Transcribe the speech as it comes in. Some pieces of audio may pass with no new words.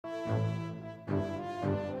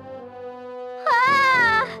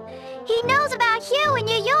about you and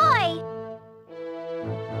your yoi.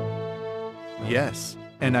 Yes,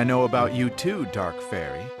 and I know about you too, Dark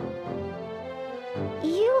Fairy.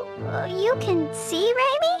 You can see,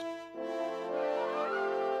 Raimi?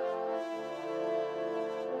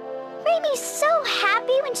 Raimi's so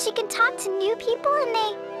happy when she can talk to new people and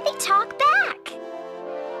they talk back.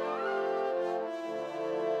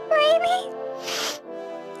 Raimi,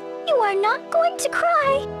 you are not going to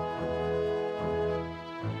cry.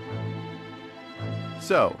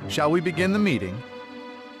 So, shall we begin the meeting?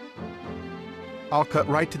 I'll cut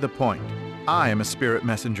right to the point. I am a spirit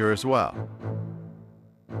messenger as well.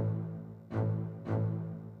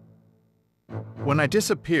 When I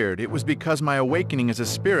disappeared, it was because my awakening as a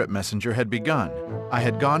spirit messenger had begun. I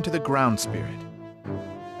had gone to the ground spirit.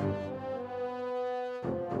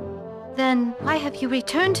 Then why have you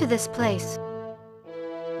returned to this place?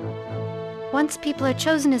 Once people are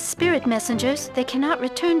chosen as spirit messengers, they cannot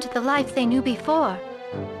return to the life they knew before.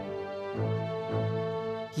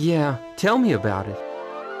 Yeah, tell me about it.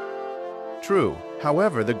 True.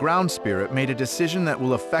 However, the ground spirit made a decision that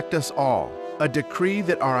will affect us all. A decree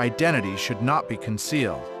that our identity should not be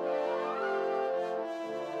concealed.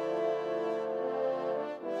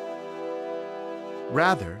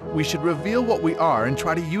 Rather, we should reveal what we are and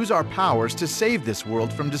try to use our powers to save this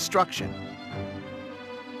world from destruction.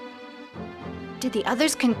 Did the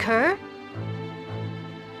others concur?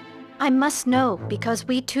 I must know, because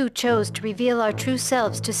we too chose to reveal our true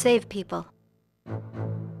selves to save people.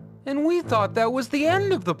 And we thought that was the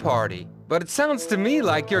end of the party. But it sounds to me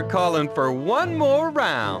like you're calling for one more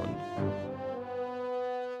round.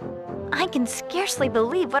 I can scarcely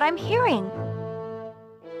believe what I'm hearing.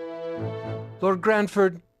 Lord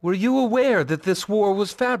Granford, were you aware that this war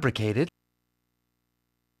was fabricated?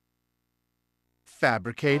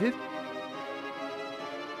 Fabricated?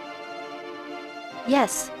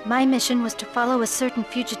 Yes, my mission was to follow a certain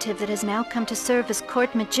fugitive that has now come to serve as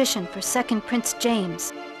court magician for Second Prince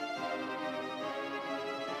James.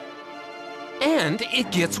 And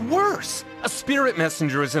it gets worse! A spirit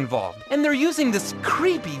messenger is involved, and they're using this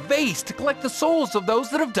creepy vase to collect the souls of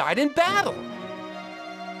those that have died in battle!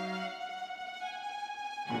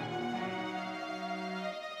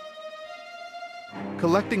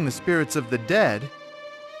 Collecting the spirits of the dead?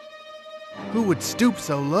 Who would stoop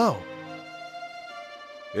so low?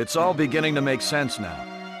 It's all beginning to make sense now.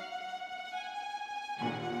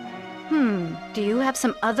 Do you have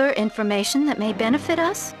some other information that may benefit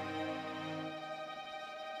us?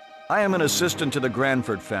 I am an assistant to the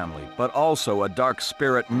Granford family, but also a dark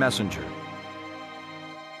spirit messenger.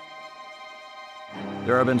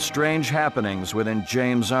 There have been strange happenings within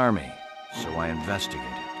James' army, so I investigated.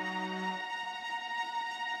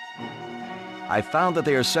 I found that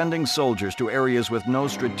they are sending soldiers to areas with no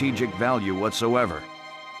strategic value whatsoever.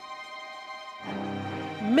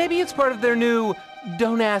 Maybe it's part of their new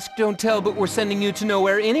 "don't ask, don't tell, but we're sending you to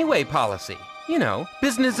nowhere anyway" policy. You know,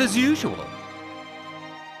 business as usual.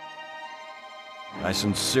 I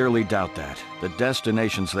sincerely doubt that. The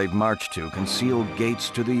destinations they've marched to conceal gates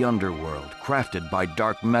to the underworld, crafted by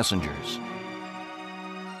dark messengers.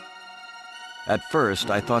 At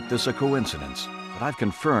first, I thought this a coincidence, but I've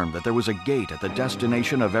confirmed that there was a gate at the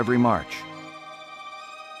destination of every march.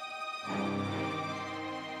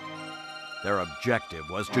 Their objective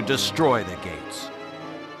was to destroy the gates.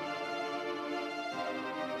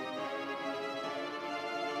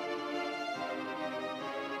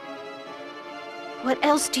 What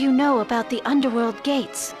else do you know about the underworld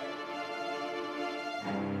gates?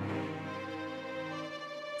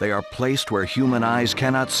 They are placed where human eyes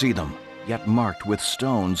cannot see them, yet marked with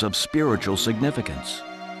stones of spiritual significance.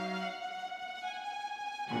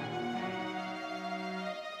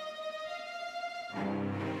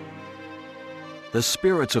 The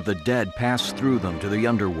spirits of the dead pass through them to the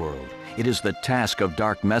underworld. It is the task of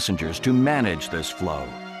dark messengers to manage this flow.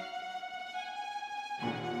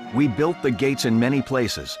 We built the gates in many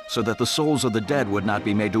places so that the souls of the dead would not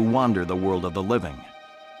be made to wander the world of the living.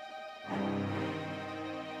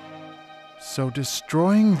 So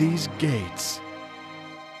destroying these gates...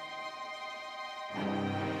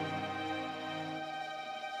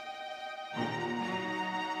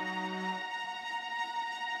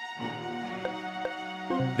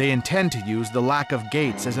 They intend to use the lack of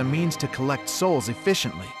gates as a means to collect souls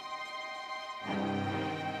efficiently.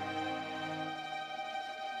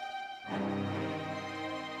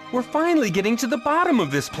 We're finally getting to the bottom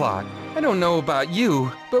of this plot. I don't know about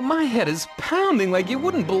you, but my head is pounding like you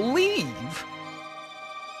wouldn't believe.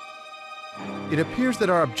 It appears that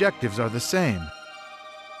our objectives are the same.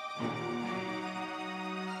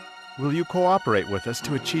 Will you cooperate with us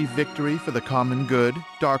to achieve victory for the common good,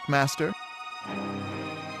 Dark Master?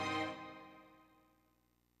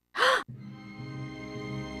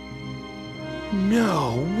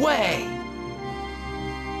 way!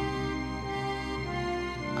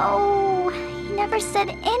 Oh, he never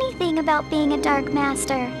said anything about being a Dark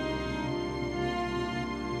Master.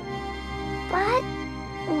 But,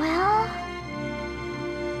 well...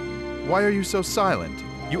 Why are you so silent?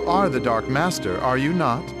 You are the Dark Master, are you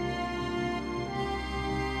not?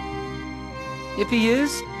 If he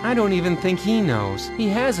is, I don't even think he knows. He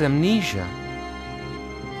has amnesia.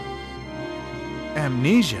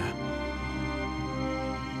 Amnesia?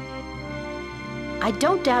 I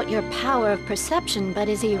don't doubt your power of perception, but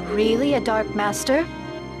is he really a Dark Master?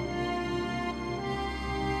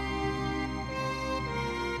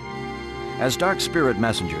 As Dark Spirit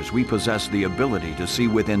Messengers, we possess the ability to see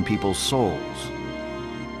within people's souls.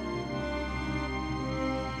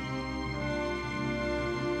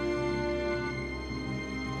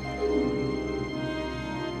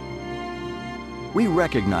 We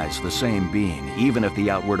recognize the same being, even if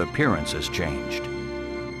the outward appearance has changed.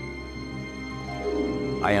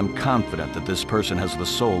 I am confident that this person has the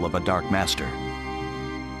soul of a Dark Master.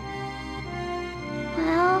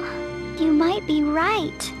 Well, you might be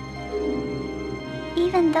right.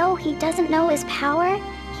 Even though he doesn't know his power,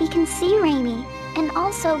 he can see Raimi, and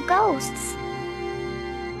also ghosts.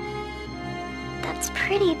 That's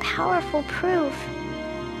pretty powerful proof.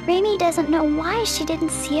 Raimi doesn't know why she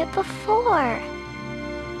didn't see it before.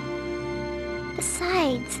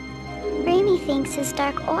 Besides, Raimi thinks his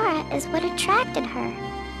dark aura is what attracted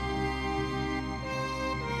her.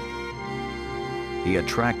 He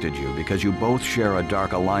attracted you because you both share a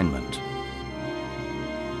dark alignment.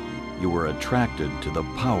 You were attracted to the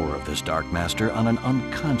power of this Dark Master on an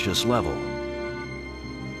unconscious level.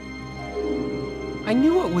 I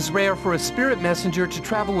knew it was rare for a spirit messenger to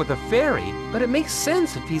travel with a fairy, but it makes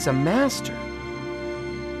sense if he's a master.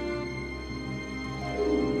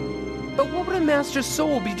 But what would a master's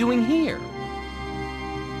soul be doing here?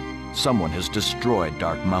 Someone has destroyed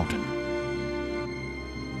Dark Mountain.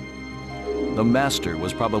 The Master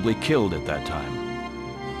was probably killed at that time.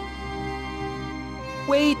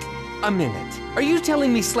 Wait a minute. Are you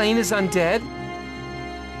telling me Slain is undead?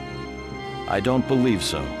 I don't believe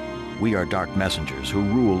so. We are Dark Messengers who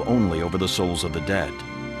rule only over the souls of the dead.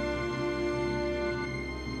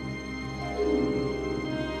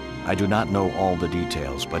 I do not know all the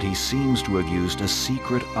details, but he seems to have used a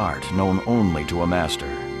secret art known only to a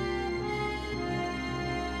master.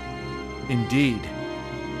 Indeed.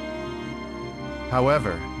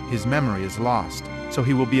 However, his memory is lost, so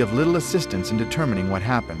he will be of little assistance in determining what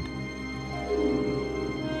happened.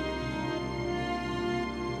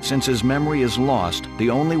 Since his memory is lost, the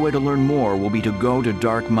only way to learn more will be to go to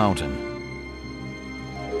Dark Mountain.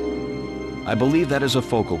 I believe that is a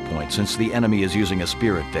focal point since the enemy is using a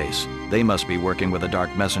spirit base. They must be working with a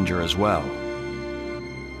Dark Messenger as well.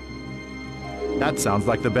 That sounds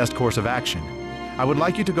like the best course of action. I would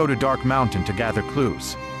like you to go to Dark Mountain to gather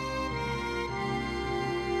clues.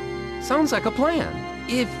 Sounds like a plan.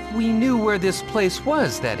 If we knew where this place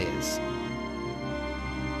was, that is.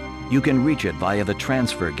 You can reach it via the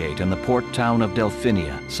transfer gate in the port town of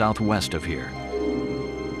Delphinia, southwest of here.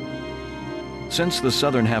 Since the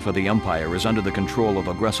southern half of the Empire is under the control of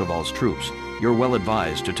Aggressival's troops, you're well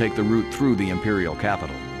advised to take the route through the Imperial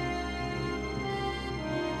capital.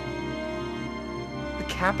 The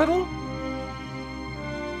capital?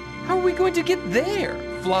 How are we going to get there?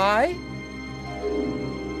 Fly?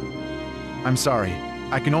 I'm sorry.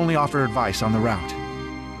 I can only offer advice on the route.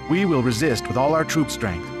 We will resist with all our troop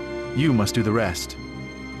strength. You must do the rest.